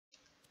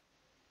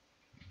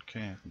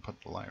Okay, I can put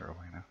the lighter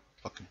away now.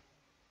 Fucking.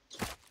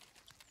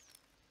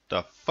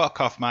 The fuck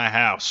off my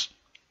house!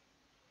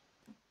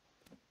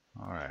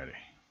 Alrighty.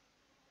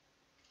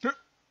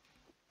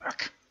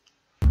 Back.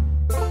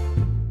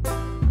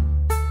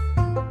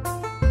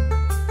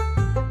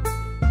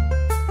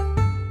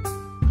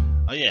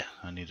 Oh yeah,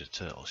 I need a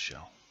turtle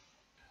shell.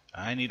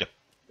 I need a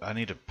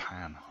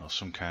pan or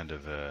some kind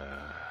of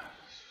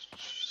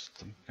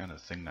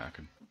thing that I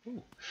can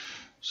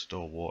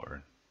store water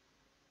in.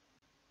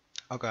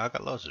 Okay, I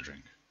got loads of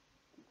drink.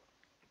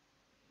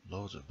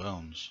 Loads of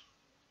bones.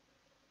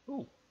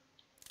 Ooh.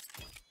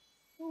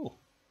 Ooh.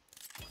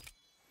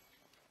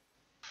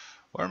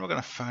 Where am I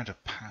gonna find a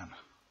pan?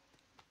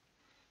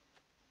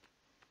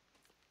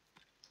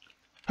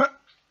 Huh.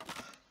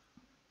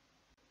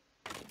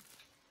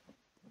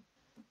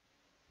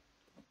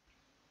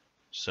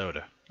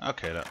 Soda.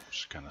 Okay, that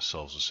just kind of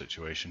solves the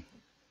situation.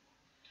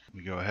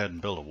 We go ahead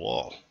and build a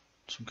wall.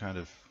 Some kind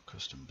of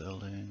custom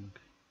building.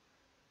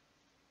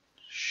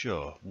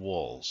 Sure,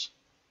 walls.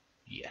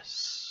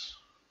 Yes.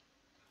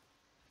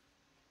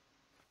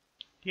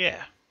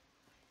 Yeah.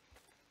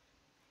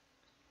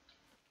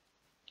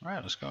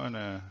 Alright, let's go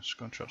and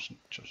chop some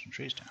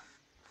trees down.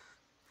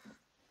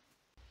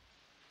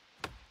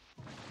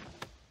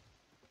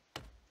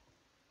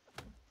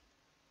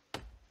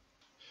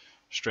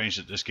 Strange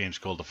that this game's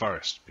called The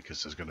Forest,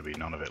 because there's going to be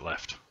none of it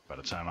left by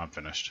the time I'm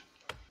finished.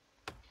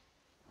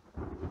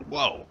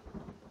 Whoa!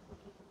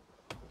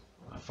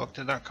 Where the fuck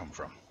did that come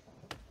from?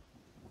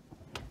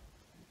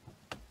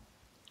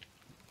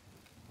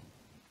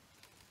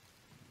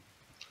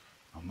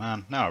 Oh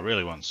man, now I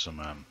really want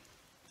some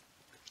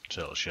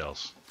turtle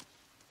shells.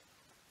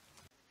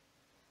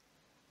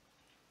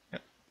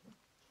 Yep.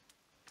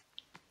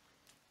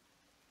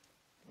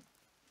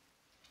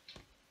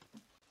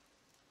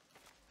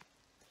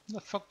 How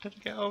the fuck did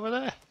it get over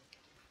there?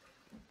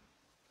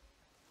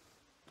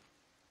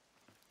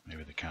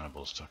 Maybe the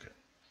cannibals took it.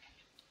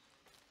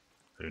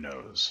 Who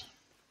knows?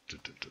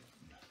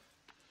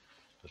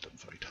 Let them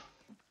fight.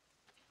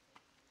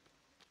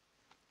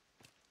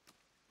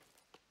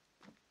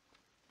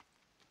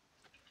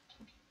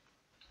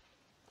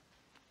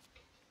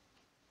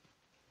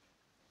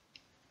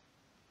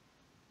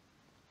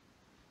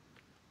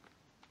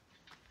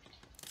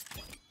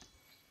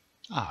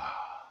 Ah,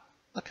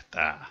 look at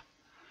that.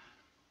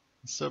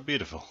 It's so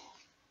beautiful.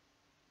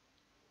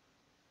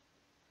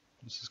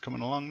 This is coming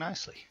along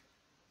nicely.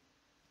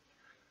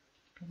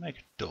 Gonna make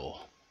a door.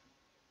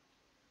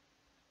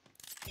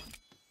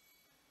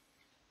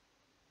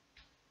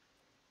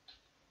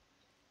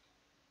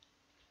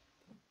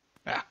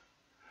 Ah,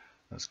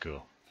 that's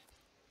cool.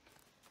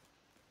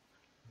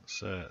 Let's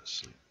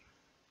sleep.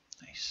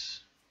 Nice.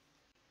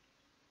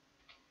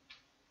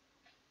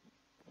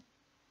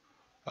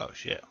 Oh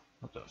shit,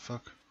 what the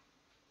fuck?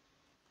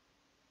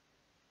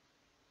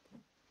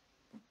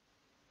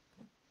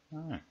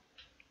 Alright.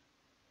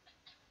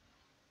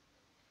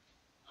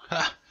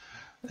 Ha!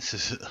 This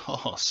is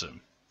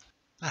awesome.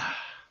 Ah,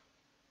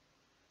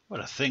 what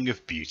a thing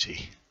of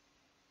beauty.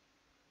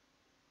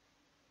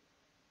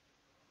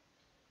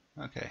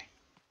 Okay.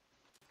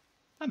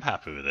 I'm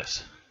happy with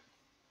this.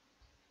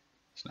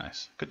 It's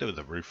nice. Could do with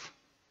a roof.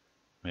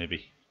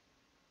 Maybe.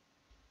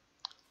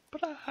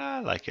 But I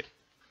like it.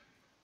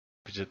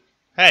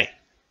 Hey!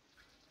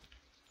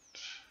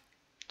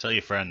 Tell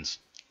your friends.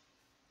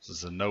 This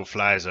is a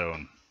no-fly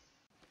zone.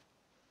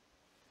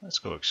 Let's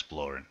go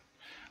exploring.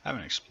 I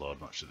haven't explored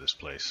much of this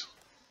place.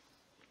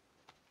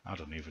 I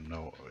don't even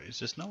know. Is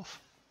this north?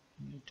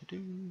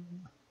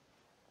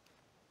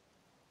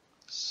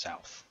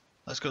 South.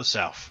 Let's go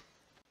south.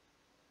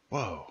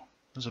 Whoa,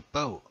 there's a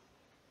boat.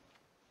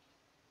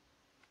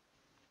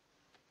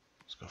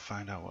 Let's go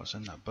find out what's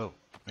in that boat.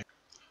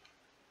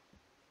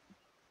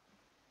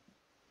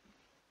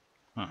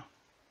 Huh.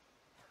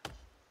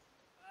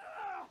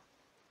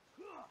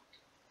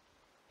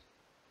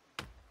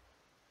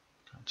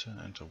 Can't turn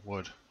it into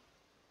wood.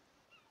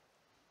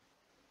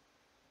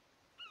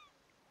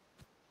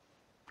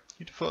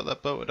 You'd have thought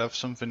that boat would have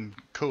something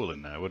cool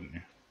in there, wouldn't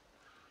you?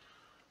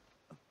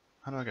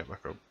 How do I get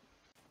back up?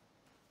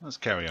 Let's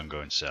carry on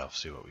going south,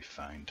 see what we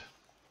find.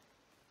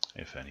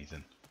 If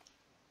anything.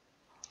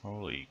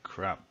 Holy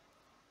crap.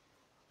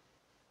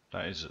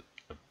 That is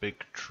a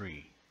big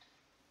tree.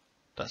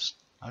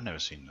 I've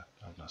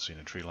not seen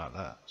a tree like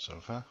that so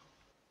far.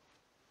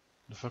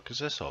 The fuck is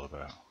this all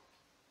about?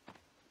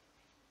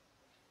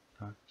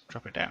 Can I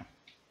drop it down?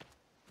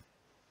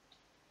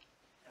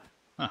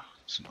 Ah,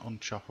 it's an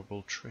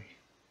unchoppable tree.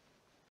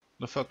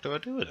 The fuck do I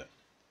do with it?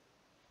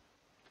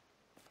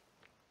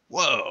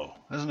 Whoa!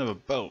 There's another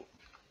boat.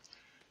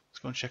 Let's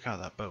go and check out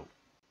that boat.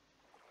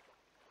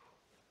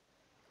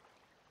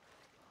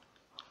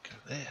 Look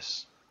at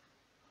this.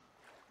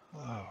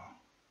 Whoa.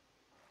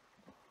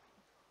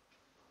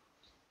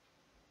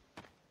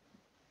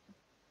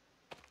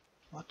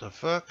 What the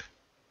fuck?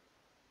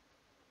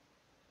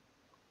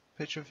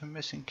 Picture of a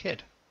missing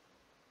kid.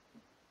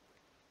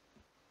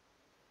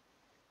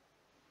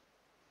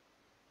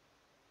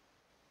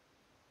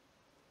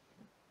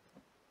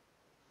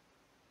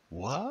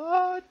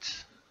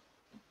 What?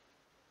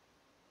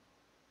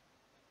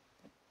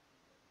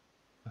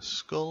 A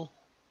skull?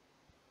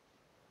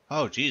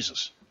 Oh,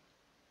 Jesus.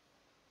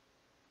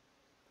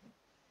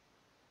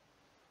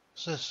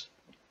 What's this?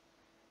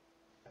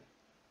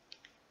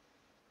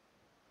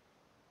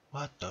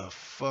 What the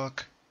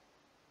fuck?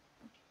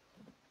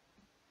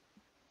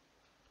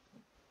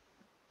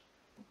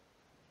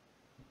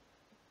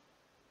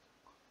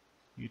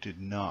 You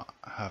did not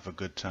have a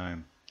good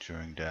time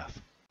during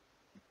death.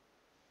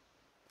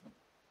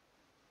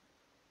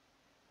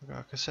 I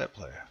got a cassette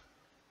player.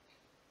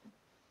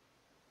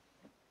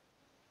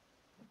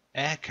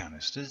 Air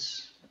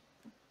canisters.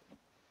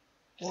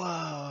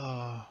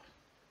 Whoa.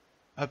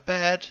 A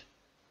bed.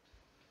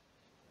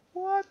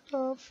 What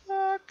the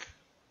fuck?